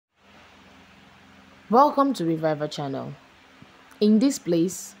Welcome to Reviver Channel. In this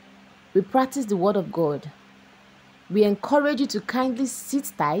place, we practice the Word of God. We encourage you to kindly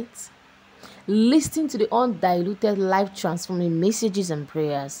sit tight, listen to the undiluted, life-transforming messages and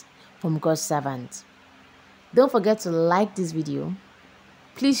prayers from God's servants. Don't forget to like this video.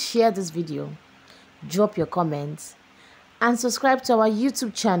 Please share this video, drop your comments, and subscribe to our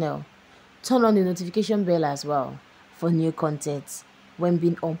YouTube channel. Turn on the notification bell as well for new content when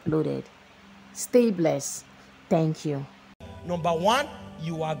being uploaded. Stay blessed. Thank you. Number one,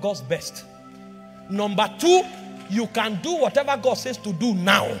 you are God's best. Number two, you can do whatever God says to do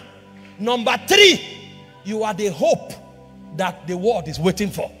now. Number three, you are the hope that the world is waiting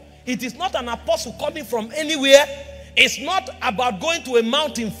for. It is not an apostle coming from anywhere. It's not about going to a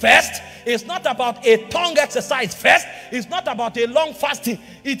mountain first. It's not about a tongue exercise first. It's not about a long fasting.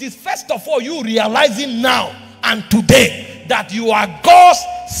 It is first of all you realizing now and today that you are God's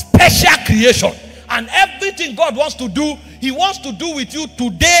special creation. And everything God wants to do, He wants to do with you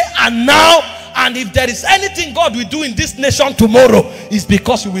today and now. And if there is anything God will do in this nation tomorrow, it's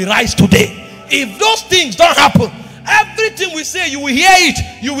because you will rise today. If those things don't happen, everything we say, you will hear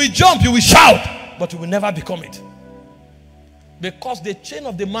it, you will jump, you will shout, but you will never become it. Because the chain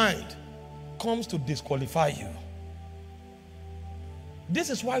of the mind comes to disqualify you. This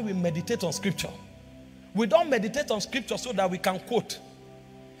is why we meditate on scripture. We don't meditate on scripture so that we can quote.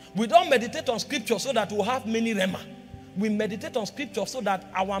 We don't meditate on scripture so that we'll have many rema. We meditate on scripture so that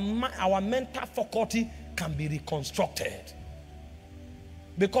our mental faculty can be reconstructed.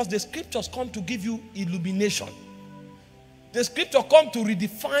 Because the scriptures come to give you illumination. The scripture come to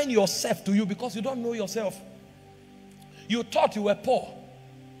redefine yourself to you because you don't know yourself. You thought you were poor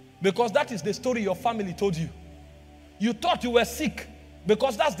because that is the story your family told you. You thought you were sick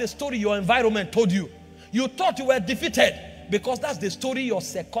because that's the story your environment told you. You thought you were defeated because that's the story your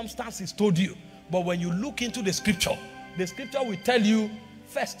circumstances told you. But when you look into the scripture will tell you,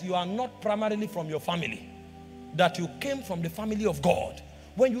 first, you are not primarily from your family, that you came from the family of God.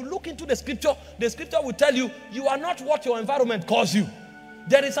 When you look into the scripture will tell you, you are not what your environment calls you.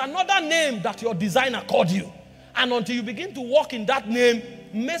 There is another name that your designer called you. And until you begin to walk in that name,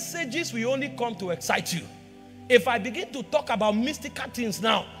 messages will only come to excite you. If I begin to talk about mystical things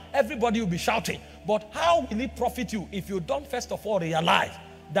now, everybody will be shouting. But how will it profit you if you don't first of all realize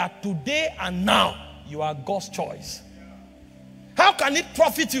that today and now you are God's choice? How can it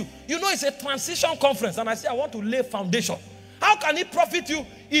profit you? You know, it's a transition conference and I say I want to lay foundation. How can it profit you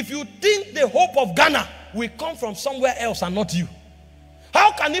if you think the hope of Ghana will come from somewhere else and not you?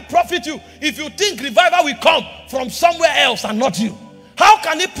 How can it profit you if you think revival will come from somewhere else and not you? How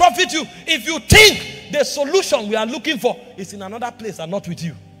can it profit you if you think the solution we are looking for is in another place and not with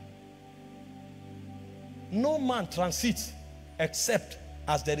you? No man transits except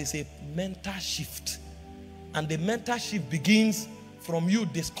as there is a mental shift. And the mental shift begins from you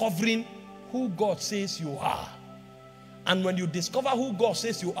discovering who God says you are. And when you discover who God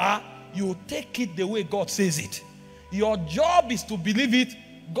says you are, you take it the way God says it. Your job is to believe it.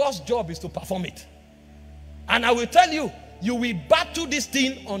 God's job is to perform it. And I will tell you, you will battle this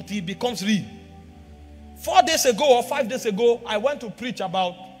thing until it becomes real. 4 days ago or 5 days ago, I went to preach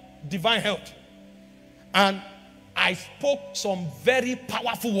about divine health. And I spoke some very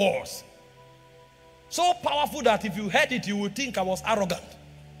powerful words. So powerful that if you heard it, you would think I was arrogant.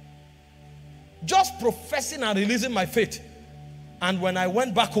 Just professing and releasing my faith. And when I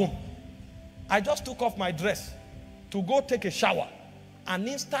went back home, I just took off my dress to go take a shower. And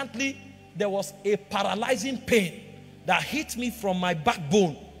instantly, there was a paralyzing pain that hit me from my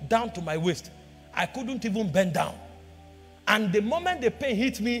backbone down to my waist. I couldn't even bend down. And the moment the pain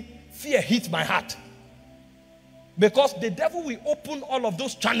hit me, fear hit my heart. Because the devil will open all of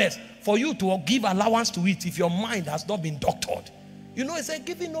those channels for you to give allowance to it if your mind has not been doctored. You know, he said,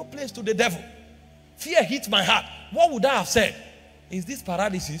 giving no place to the devil. Fear hit my heart. What would I have said? Is this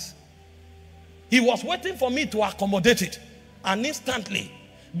paralysis? He was waiting for me to accommodate it. And instantly,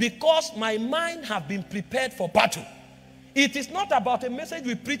 because my mind have been prepared for battle, it is not about a message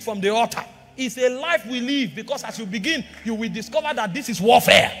we preach from the altar. It's a life we live, because as you begin, you will discover that this is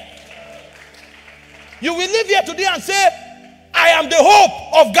warfare. You will live here today and say, I am the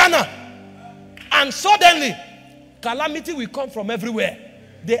hope of Ghana. And suddenly, calamity will come from everywhere.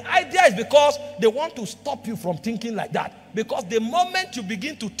 The idea is because they want to stop you from thinking like that. Because the moment you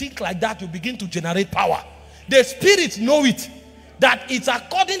begin to think like that, you begin to generate power. The spirits know it, that it's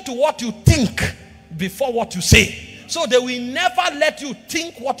according to what you think before what you say. So they will never let you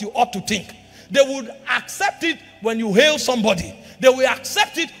think what you ought to think. They would accept it when you hail somebody. They will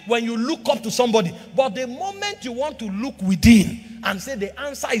accept it when you look up to somebody. But the moment you want to look within and say the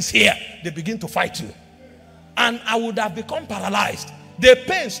answer is here, they begin to fight you. And I would have become paralyzed. The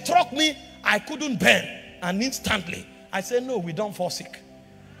pain struck me, I couldn't bend. And instantly, I said, no, we don't fall sick.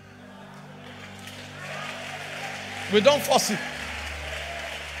 We don't fall sick.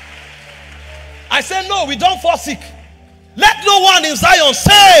 I said, no, we don't fall sick. Let no one in Zion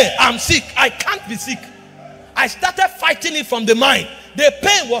say, I'm sick. I can't be sick. I started fighting it from the mind. The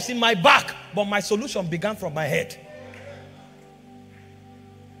pain was in my back, but my solution began from my head.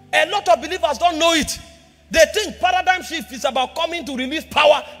 A lot of believers don't know it. They think paradigm shift is about coming to release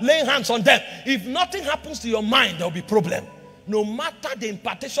power, laying hands on them. If nothing happens to your mind, there will be problem. No matter the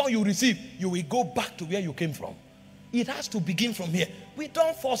impartation you receive, you will go back to where you came from. It has to begin from here. We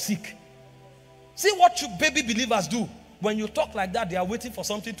don't fall sick. See what you baby believers do. When you talk like that, they are waiting for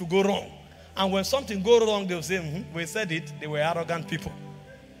something to go wrong. And when something goes wrong, they'll say, we said it. They were arrogant people.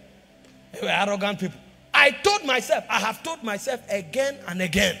 They were arrogant people. I have told myself again and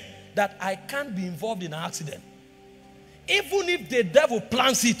again that I can't be involved in an accident. Even if the devil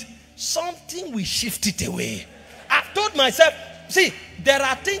plans it, something will shift it away. I've told myself, see, there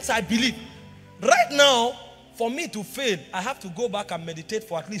are things I believe. Right now, for me to fail, I have to go back and meditate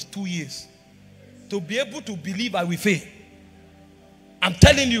for at least 2 years to be able to believe I will fail. I'm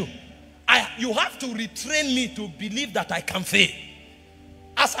telling you, you have to retrain me to believe that I can fail.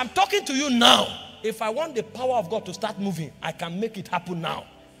 As I'm talking to you now, if I want the power of God to start moving, I can make it happen now.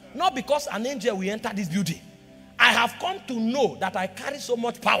 Not because an angel will enter this building. I have come to know that I carry so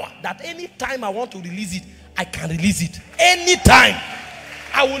much power that anytime I want to release it, I can release it. Anytime.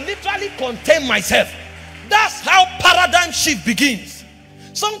 I will literally contain myself. That's how paradigm shift begins.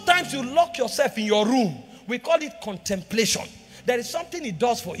 Sometimes you lock yourself in your room. We call it contemplation. There is something it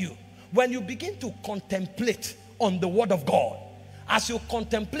does for you. When you begin to contemplate on the word of God, as you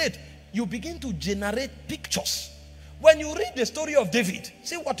contemplate, you begin to generate pictures. When you read the story of David,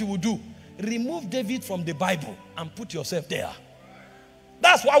 see what you will do. Remove David from the Bible and put yourself there.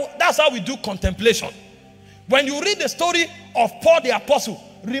 That's how we do contemplation. When you read the story of Paul the Apostle,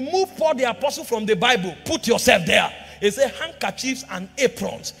 remove Paul the Apostle from the Bible, put yourself there. It says handkerchiefs and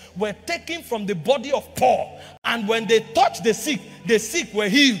aprons were taken from the body of Paul. And when they touched the sick were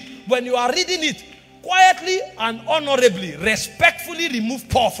healed. When you are reading it, quietly and honorably, respectfully remove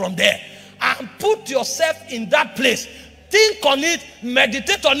Paul from there. And put yourself in that place. Think on it,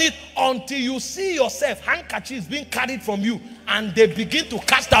 meditate on it until you see yourself, handkerchiefs being carried from you and they begin to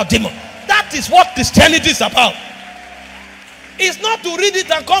cast out demons. That is what Christianity is about. It's not to read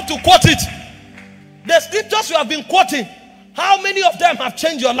it and come to quote it. The scriptures you have been quoting, how many of them have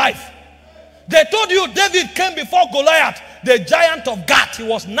changed your life? They told you David came before Goliath, the giant of Gath. He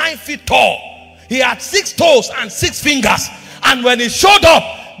was 9 feet tall. He had 6 toes and 6 fingers. And when he showed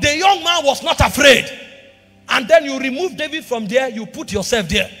up, the young man was not afraid. And then you remove David from there, you put yourself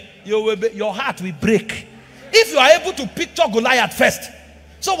there. Your heart will break. If you are able to picture Goliath first.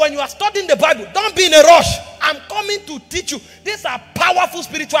 So when you are studying the Bible, don't be in a rush. I'm coming to teach you. These are powerful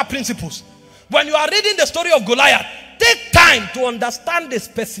spiritual principles. When you are reading the story of Goliath, take time to understand the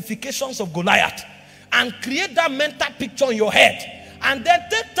specifications of Goliath and create that mental picture in your head. And then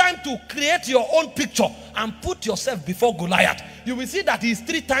take time to create your own picture and put yourself before Goliath. You will see that he is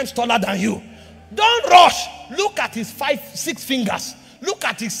 3 times taller than you. Don't rush. Look at his 6 fingers. Look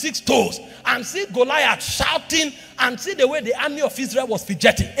at his 6 toes. And see Goliath shouting. And see the way the army of Israel was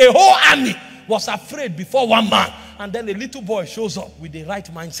fidgeting. A whole army was afraid before one man. And then a little boy shows up with the right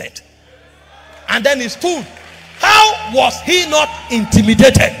mindset. And then he stood. How was he not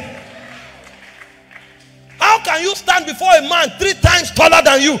intimidated? How can you stand before a man 3 times taller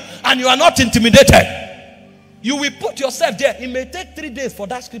than you and you are not intimidated? You will put yourself there. It may take 3 days for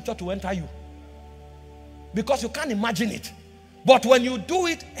that scripture to enter you. Because you can't imagine it. But when you do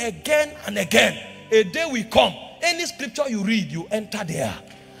it again and again, a day will come. Any scripture you read, you enter there.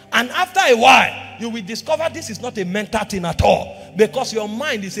 And after a while, you will discover this is not a mental thing at all. Because your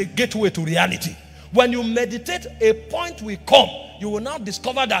mind is a gateway to reality. When you meditate, a point will come. You will now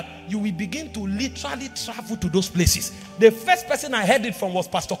discover that you will begin to literally travel to those places. The first person I heard it from was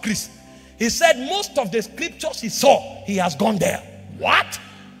Pastor Chris. He said most of the scriptures he saw, he has gone there. What?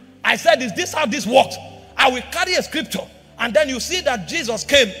 I said, is this how this works? I will carry a scripture. And then you see that Jesus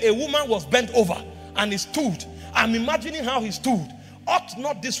came. A woman was bent over and he stood. I'm imagining how he stood. Ought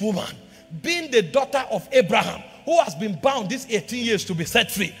not this woman, being the daughter of Abraham, who has been bound these 18 years to be set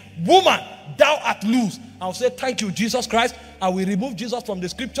free? Woman, thou art loose. I'll say, thank you, Jesus Christ. I will remove Jesus from the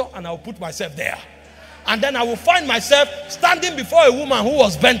scripture and I will put myself there. And then I will find myself standing before a woman who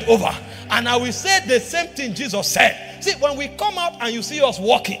was bent over. And I will say the same thing Jesus said. See, when we come out and you see us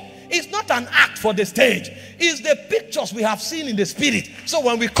walking, It's not an act for the stage. It's the pictures we have seen in the spirit. So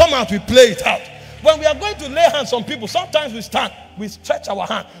when we come out, we play it out. When we are going to lay hands on people, sometimes we stand, we stretch our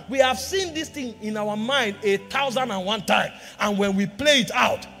hand. We have seen this thing in our mind 1,001 times. And when we play it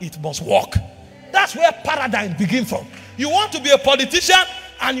out, it must work. That's where paradigm begins from. You want to be a politician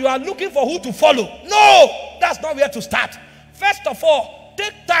and you are looking for who to follow. No, that's not where to start. First of all,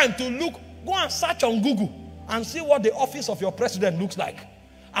 take time to look. Go and search on Google and see what the office of your president looks like.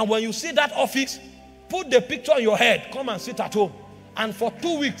 And when you see that office, put the picture in your head. Come and sit at home. And for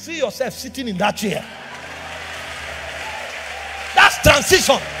 2 weeks, see yourself sitting in that chair. That's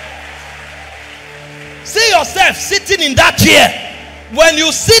transition. See yourself sitting in that chair. When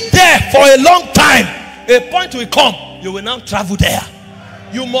you sit there for a long time, a point will come. You will now travel there.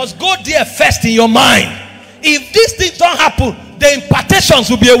 You must go there first in your mind. If these things don't happen, the impartations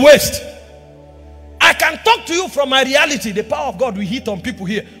will be a waste. I can talk to you from my reality. The power of God will hit on people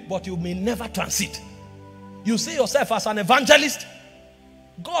here, but you may never transit. You see yourself as an evangelist.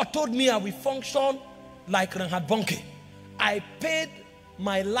 God told me I will function like Reinhard Bonnke. I paid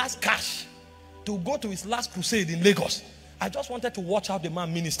my last cash to go to his last crusade in Lagos. I just wanted to watch how the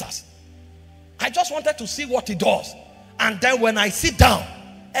man ministers. I just wanted to see what he does. And then when I sit down,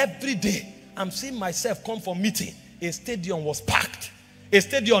 every day, I'm seeing myself come for meeting. A stadium was packed. A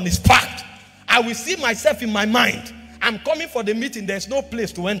stadium is packed. I will see myself in my mind. I'm coming for the meeting. There's no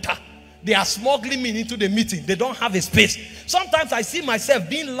place to enter. They are smuggling me into the meeting. They don't have a space. Sometimes I see myself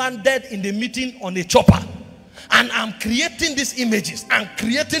being landed in the meeting on a chopper. And I'm creating these images. I'm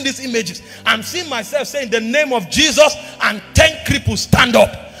creating these images. I'm seeing myself saying the name of Jesus and 10 cripples stand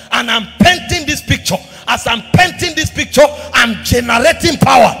up. And I'm painting this picture. As I'm painting this picture, I'm generating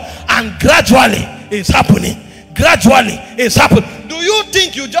power. And gradually it's happening. Gradually it's happening. Do you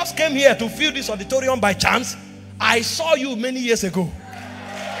think you just came here to fill this auditorium by chance? I saw you many years ago.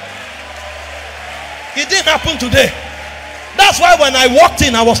 It didn't happen today. That's why when I walked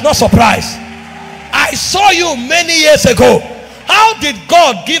in, I was not surprised. I saw you many years ago. How did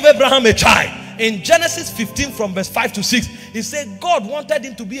God give Abraham a child? In Genesis 15 from verse 5 to 6, he said God wanted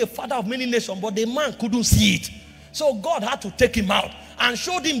him to be a father of many nations, but the man couldn't see it. So God had to take him out and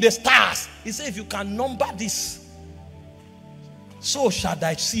showed him the stars. He said, if you can number this, so shall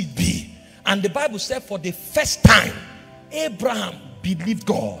thy seed be. And the Bible said for the first time, Abraham believed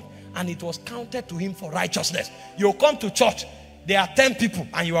God and it was counted to him for righteousness. You come to church, there are 10 people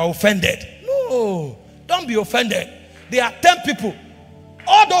and you are offended. No, don't be offended. There are 10 people.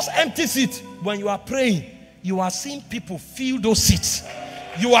 All those empty seats, when you are praying, you are seeing people fill those seats.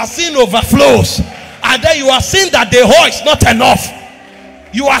 You are seeing overflows. And then you are seeing that the whole is not enough.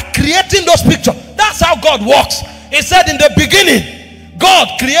 You are creating those pictures. That's how God works. He said in the beginning,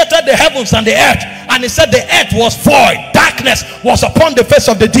 God created the heavens and the earth. And he said the earth was void. Darkness was upon the face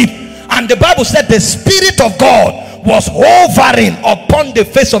of the deep. And the Bible said the Spirit of God was hovering upon the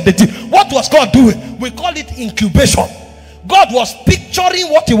face of the deep. What was God doing? We call it incubation. God was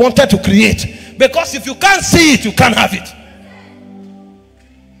picturing what he wanted to create. Because if you can't see it, you can't have it.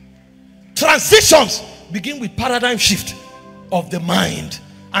 Transitions begin with paradigm shift of the mind.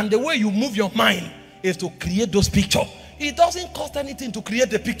 And the way you move your mind is to create those pictures. It doesn't cost anything to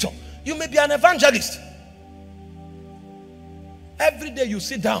create the picture. You may be an evangelist. Every day you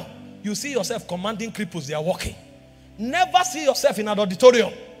sit down, you see yourself commanding cripples, they are walking. Never see yourself in an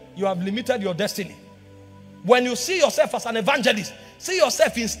auditorium. You have limited your destiny. When you see yourself as an evangelist, see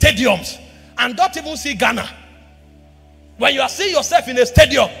yourself in stadiums and don't even see Ghana. When you are seeing yourself in a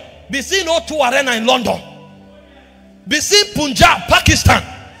stadium, be seeing O2 Arena in London. Be seeing Punjab, Pakistan.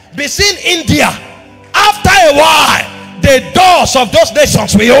 Be seeing India. After a while, the doors of those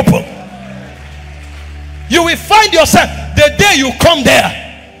nations will open. You will find yourself, the day you come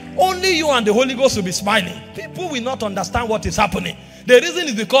there, only you and the Holy Ghost will be smiling. People will not understand what is happening. The reason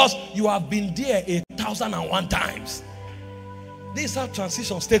is because you have been there 1,001 times. This is how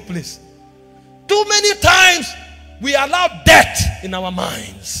transitions take place. Too many times we allow death in our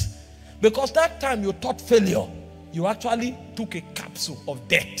minds. Because that time you thought failure, you actually took a capsule of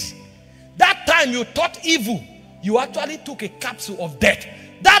death. That time you thought evil, you actually took a capsule of death.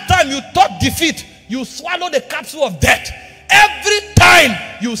 That time you thought defeat, you swallowed the capsule of death. Every time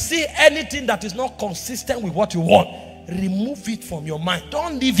you see anything that is not consistent with what you want, remove it from your mind.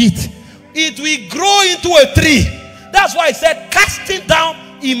 Don't leave it. It will grow into a tree. That's why I said casting down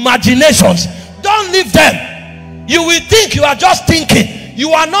imaginations. Don't leave them. You will think you are just thinking.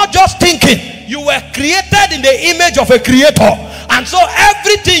 You are not just thinking. You were created in the image of a creator. And so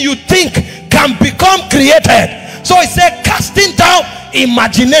everything you think can become created. So it said casting down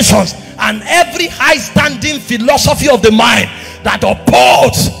imaginations and every high standing philosophy of the mind that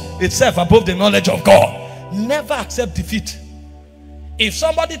upholds itself above the knowledge of God. Never accept defeat. If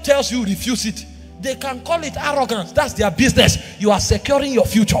somebody tells you refuse it, they can call it arrogance. That's their business. You are securing your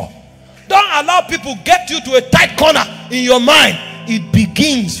future. Don't allow people get you to a tight corner in your mind. It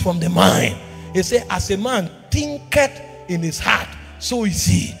begins from the mind. He said, as a man thinketh in his heart, so is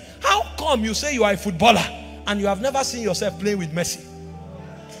he. How come you say you are a footballer and you have never seen yourself playing with Messi?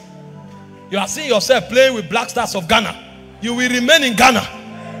 You have seen yourself playing with Black Stars of Ghana. You will remain in Ghana.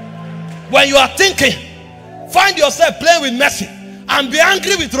 When you are thinking, find yourself playing with Messi and be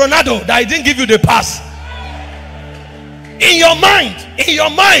angry with Ronaldo that he didn't give you the pass. In your mind,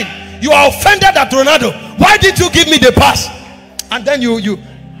 you are offended at Ronaldo. Why did you give me the pass? And then you don't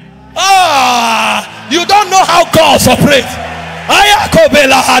know how God operates.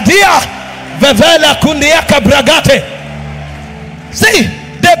 See,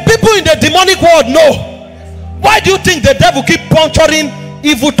 the people in the demonic world know. Why do you think the devil keep puncturing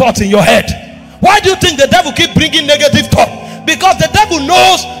evil thoughts in your head? Why do you think the devil keep bringing negative thoughts? Because the devil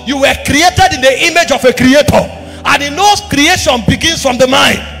knows you were created in the image of a creator, and he knows creation begins from the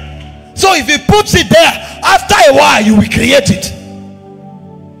mind. So if he puts it there, after a while you will create it.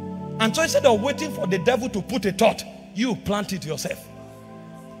 And so instead of waiting for the devil to put a thought, you plant it yourself.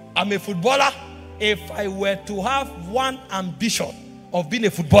 I'm a footballer. If I were to have one ambition of being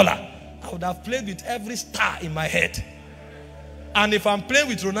a footballer, I would have played with every star in my head. And if I'm playing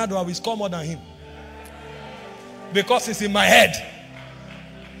with Ronaldo, I will score more than him. Because it's in my head.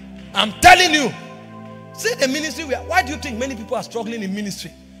 I'm telling you. See the ministry. Why do you think many people are struggling in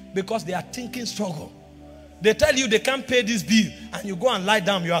ministry? Because they are thinking struggle. They tell you they can't pay this bill, and you go and lie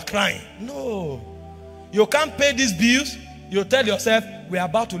down, you are crying. No. You can't pay these bills. You tell yourself, we are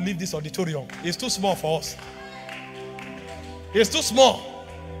about to leave this auditorium. It's too small for us. It's too small.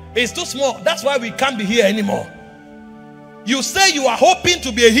 It's too small. That's why we can't be here anymore. You say you are hoping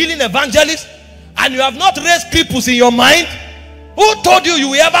to be a healing evangelist, and you have not raised cripples in your mind. Who told you you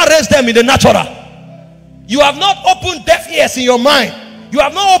will ever raise them in the natural? You have not opened deaf ears in your mind. You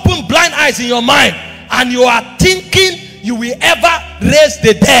have not opened blind eyes in your mind. And you are thinking you will ever raise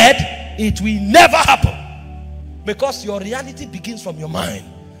the dead. It will never happen. Because your reality begins from your mind.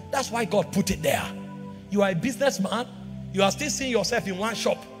 That's why God put it there. You are a businessman. You are still seeing yourself in one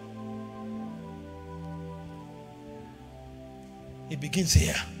shop. It begins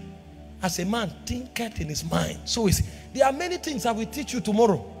here. As a man thinketh in his mind, so is it. There are many things I will teach you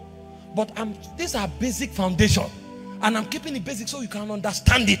tomorrow. But these are basic foundation. And I'm keeping it basic so you can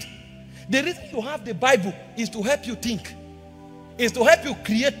understand it. The reason you have the Bible is to help you think. Is to help you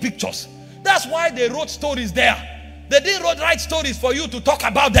create pictures. That's why they wrote stories there. They didn't write stories for you to talk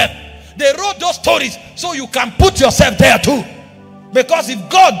about them. They wrote those stories so you can put yourself there too. Because if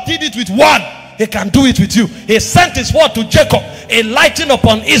God did it with one, he can do it with you. He sent his word to Jacob, a lighting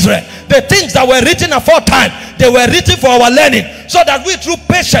upon Israel. The things that were written aforetime, they were written for our learning, so that we through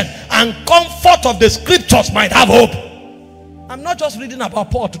patience and comfort of the scriptures might have hope. I'm not just reading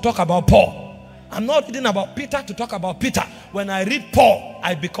about Paul to talk about Paul. I'm not reading about Peter to talk about Peter. When I read Paul,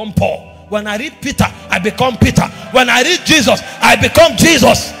 I become Paul. When I read Peter, I become Peter. When I read Jesus, I become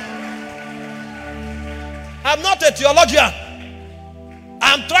Jesus. I'm not a theologian.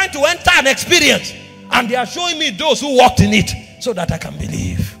 I'm trying to enter an experience, and they are showing me those who walked in it so that I can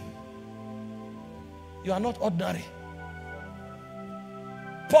believe. You are not ordinary.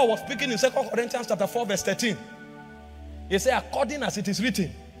 Paul was speaking in 2 Corinthians chapter 4 verse 13. He said, according as it is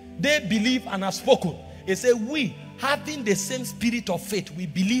written, they believe and have spoken. He said, we, having the same spirit of faith, we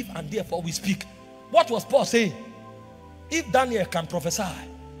believe and therefore we speak. What was Paul saying? If Daniel can prophesy,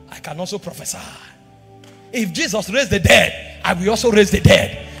 I can also prophesy. If Jesus raised the dead, I will also raise the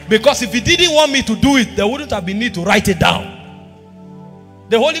dead. Because if he didn't want me to do it, there wouldn't have been need to write it down.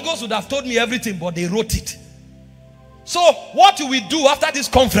 The Holy Ghost would have told me everything, but they wrote it. So what you will do after this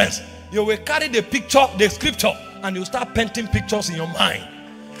conference, you will carry the picture, the scripture, and you start painting pictures in your mind.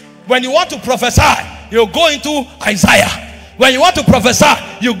 When you want to prophesy, you go into Isaiah. When you want to prophesy,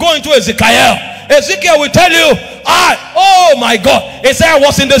 you go into Ezekiel. Ezekiel will tell you, oh my God, he said, I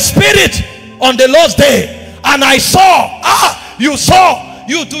was in the spirit on the Lord's day, and I saw. You saw.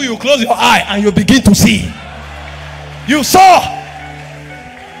 You too, you close your eye and you begin to see. You saw.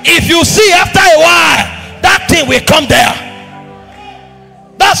 If you see after a while, that thing will come there.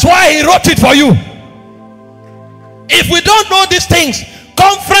 That's why he wrote it for you. If we don't know these things,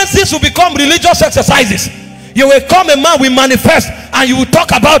 conferences will become religious exercises. You will come, a man will manifest, and you will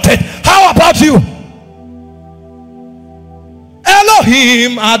talk about it. How about you?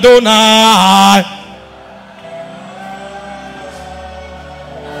 Elohim Adonai.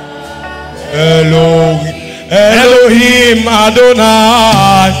 Elohim, Elohim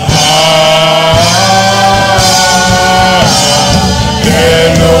Adonai.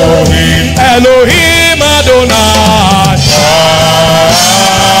 Elohim, Elohim Adonai.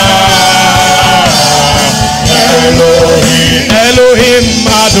 Elohim, Elohim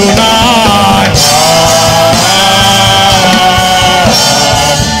Adonai.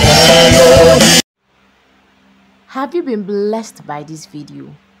 Elohim. Have you been blessed by this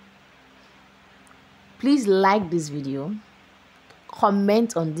video? Please like this video,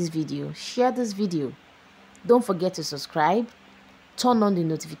 comment on this video, share this video. Don't forget to subscribe, turn on the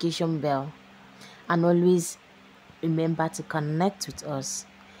notification bell, and always remember to connect with us.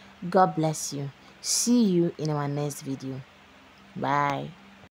 God bless you. See you in our next video. Bye.